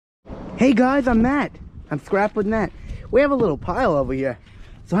Hey guys, I'm Matt. I'm Scrap with Matt. We have a little pile over here,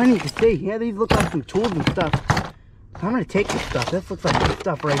 so I need to see. Yeah, these look like some tools and stuff. So I'm gonna take this stuff. This looks like good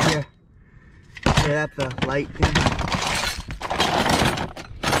stuff right here. Yeah, that's a light thing.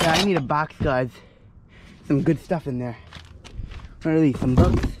 Yeah, I need a box, guys. Some good stuff in there. What are these? Some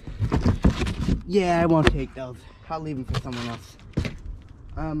books? Yeah, I won't take those. I'll leave them for someone else.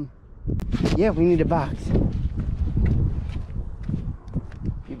 Yeah, we need a box.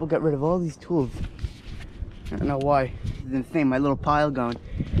 People get rid of all these tools. I don't know why. It's insane. My little pile going.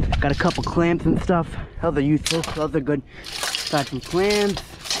 Got a couple clamps and stuff. Those are useful. Those are good. Got some clamps.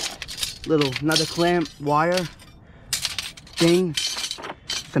 Another clamp, wire, thing,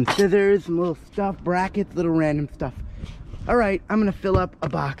 some scissors, some little stuff, brackets, little random stuff. All right, I'm gonna fill up a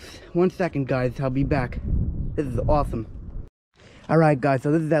box. 1 second, guys. I'll be back. This is awesome. All right, guys.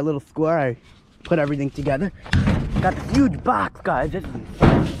 So this is that little square. I put everything together. Got this huge box, guys. This is insane.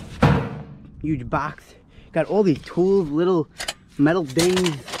 Huge box. Got all these tools, little metal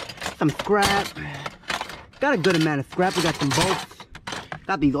things, some scrap. Got a good amount of scrap. We got some bolts.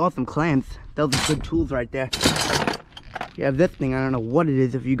 Got these awesome clamps. Those are good tools right there. You have this thing. I don't know what it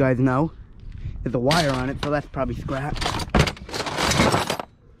is, if you guys know. There's a wire on it, so that's probably scrap.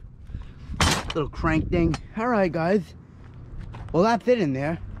 Little crank thing. All right, guys. Well, that's it in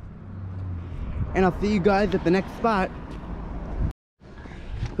there. And I'll see you guys at the next spot.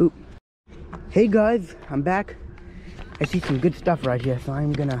 Ooh. Hey guys, I'm back. I see some good stuff right here, so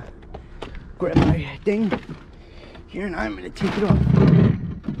I'm gonna grab my thing here and I'm gonna take it off.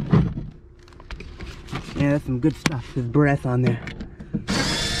 Yeah, that's some good stuff. There's brass on there.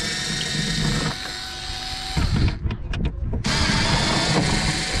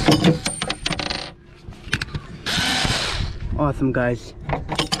 Awesome, guys.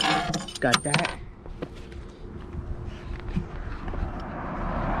 Got that.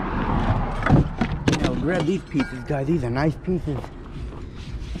 Now grab these pieces, guys. These are nice pieces.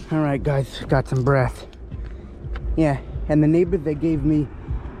 All right, guys. Got some brass. Yeah, and the neighbors, they gave me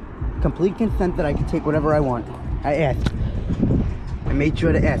complete consent that I could take whatever I want. I asked. I made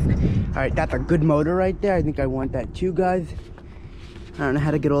sure to ask. All right, that's a good motor right there. I think I want that too, guys. I don't know how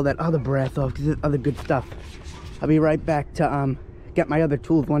to get all that other brass off because there's other good stuff. I'll be right back to get my other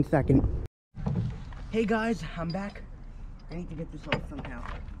tools. 1 second. Hey guys, I'm back. I need to get this off somehow.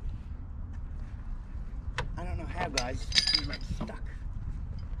 I don't know how, guys. I'm like stuck.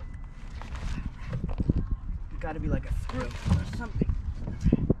 It's gotta be like a screw or something.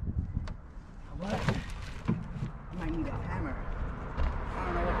 What? I might need a hammer. I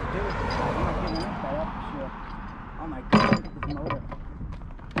don't know what to do with this. I'm not getting this by up for sure. Oh my god, look at this motor.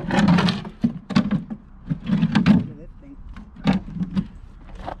 Look at this thing.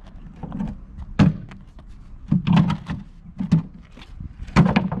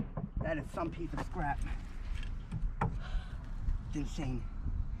 That is some piece of scrap. It's insane.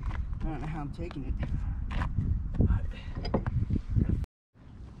 I don't know how I'm taking it.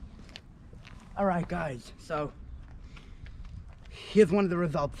 Alright guys, so here's one of the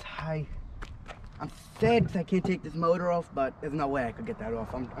results. I'm sad because I can't take this motor off, but there's no way I could get that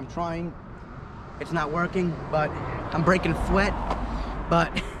off. I'm trying. It's not working, but I'm breaking a sweat.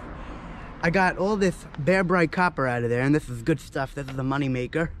 But I got all this Bare Bright copper out of there, and this is good stuff. This is a money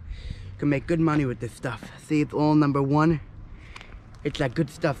maker. You can make good money with this stuff. See, it's all #1. It's that good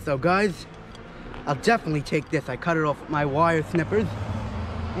stuff. So guys, I'll definitely take this. I cut it off with my wire snippers.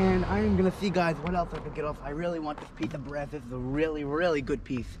 And I'm gonna see, guys, what else I could get off. I really want this piece of brass. This is a really, really good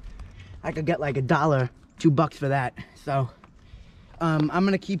piece. I could get like $1, $2 for that. So, I'm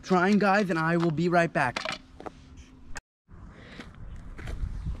gonna keep trying, guys, and I will be right back.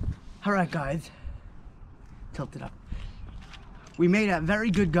 All right, guys. Tilt it up. We made it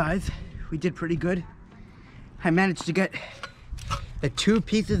very good, guys. We did pretty good. I managed to get the 2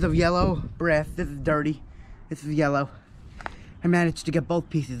 pieces of yellow brass. This is dirty. This is yellow. I managed to get both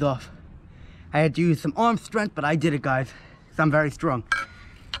pieces off. I had to use some arm strength, but I did it, guys, because I'm very strong.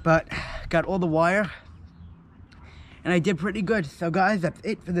 But got all the wire, and I did pretty good. So guys, that's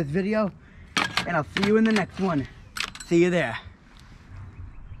it for this video, and I'll see you in the next one. See you there.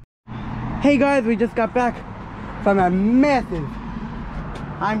 Hey guys, we just got back from a massive,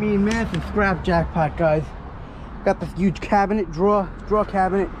 I mean massive scrap jackpot, guys. Got this huge cabinet, drawer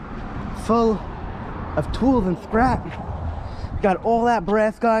cabinet, full of tools and scrap. Got all that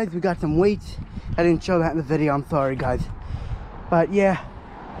brass, guys. We got some weights. I didn't show that in the video, I'm sorry, guys. But yeah,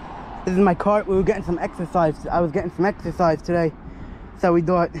 this is my cart. We were getting some exercise. I was getting some exercise today. So we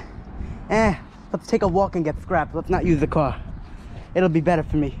thought, let's take a walk and get scraps. Let's not use the car. It'll be better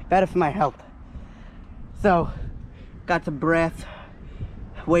for me, better for my health. So, got some brass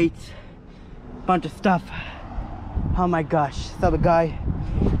weights, bunch of stuff. Oh my gosh. So the guy,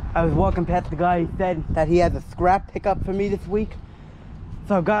 I was walking past the guy, he said that he has a scrap pickup for me this week.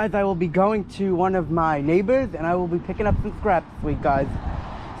 So guys, I will be going to one of my neighbors and I will be picking up some scrap this week, guys.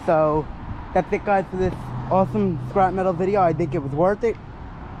 So that's it, guys, for this awesome scrap metal video. I think it was worth it.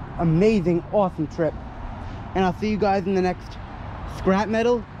 Amazing, awesome trip. And I'll see you guys in the next scrap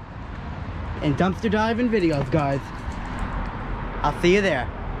metal and dumpster diving videos, guys. I'll see you there.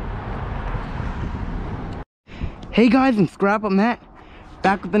 Hey guys, I'm Scrap Up Matt,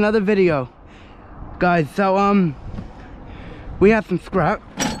 back with another video. Guys, so we have some scrap.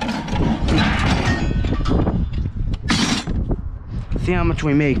 See how much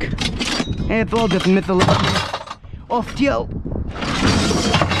we make. Hey, it's all just miscellaneous. Oh, steel.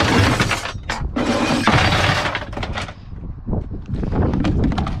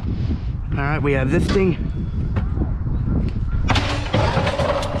 Alright, we have this thing.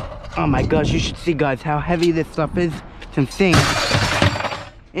 Oh my gosh, you should see, guys, how heavy this stuff is. It's insane.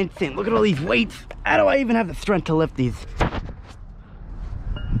 Insane. Look at all these weights. How do I even have the strength to lift these?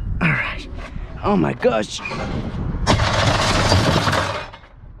 Alright. Oh my gosh.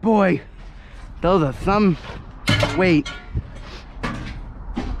 Boy, those are some weight.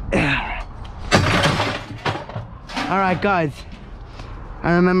 Alright, guys.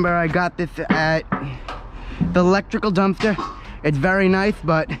 I remember I got this at the electrical dumpster. It's very nice,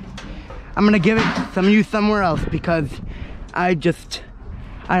 but I'm gonna give it some use somewhere else because I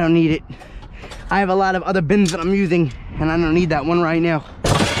don't need it. I have a lot of other bins that I'm using and I don't need that one right now.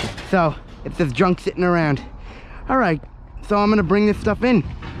 So it's just junk sitting around. All right, so I'm gonna bring this stuff in.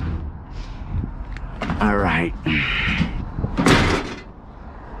 All right.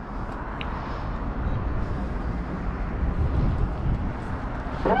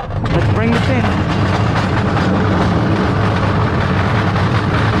 Let's bring this in.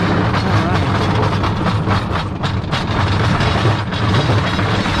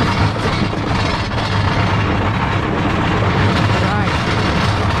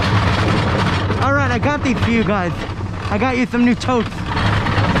 I got these for you guys. I got you some new totes.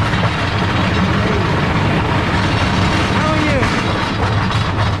 How are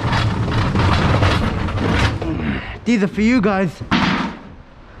you? These are for you guys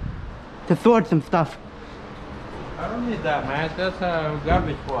to sort some stuff. I don't need that, man. That's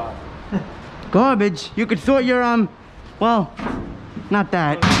garbage for us. Garbage? You could sort your well, not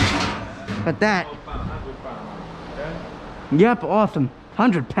that, but that. 100 pounds. Okay? Yep, awesome.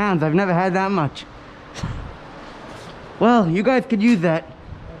 100 pounds. I've never had that much. Well, you guys could use that.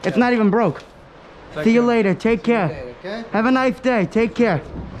 Okay. It's not even broke. See you later. Take care. Later, okay? Have a nice day. Take care.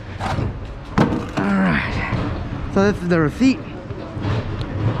 Alright. So this is the receipt.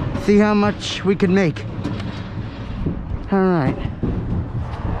 See how much we could make. Alright.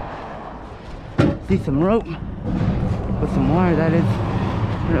 See some rope. With some wire, that is.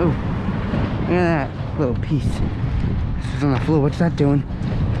 Oh. Look at that little piece. This is on the floor. What's that doing?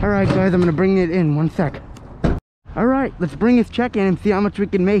 Alright, guys. I'm going to bring it in. 1 sec. Alright, let's bring this check in and see how much we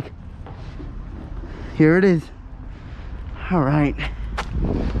can make. Here it is. Alright.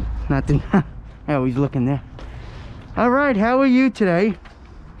 Nothing. Oh, he's looking there. Alright, how are you today?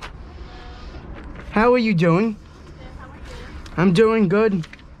 How are you doing? I'm doing good.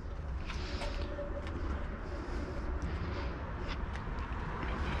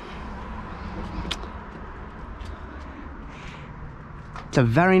 It's a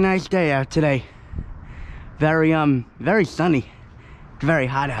very nice day out today. Very sunny. It's very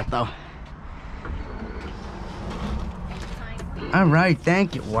hot out though. All right,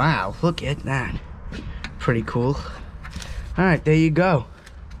 thank you. Wow, look at that. Pretty cool. All right, there you go.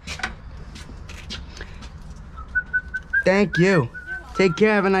 Thank you. Take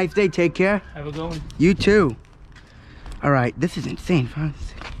care. Have a nice day. Take care. Have a good one. You too. All right, this is insane.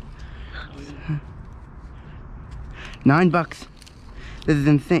 $9. This is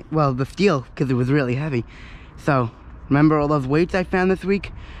insane. Well, the steel, because it was really heavy. So, remember all those weights I found this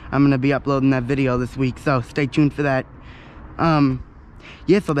week? I'm going to be uploading that video this week, so stay tuned for that.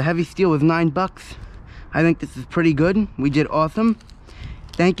 Yeah, so the heavy steel was $9. I think this is pretty good. We did awesome.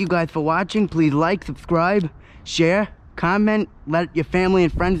 Thank you guys for watching. Please like, subscribe, share, comment, let your family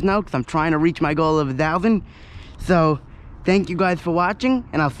and friends know, because I'm trying to reach my goal of 1,000. So, thank you guys for watching,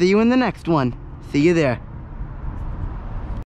 and I'll see you in the next one. See you there.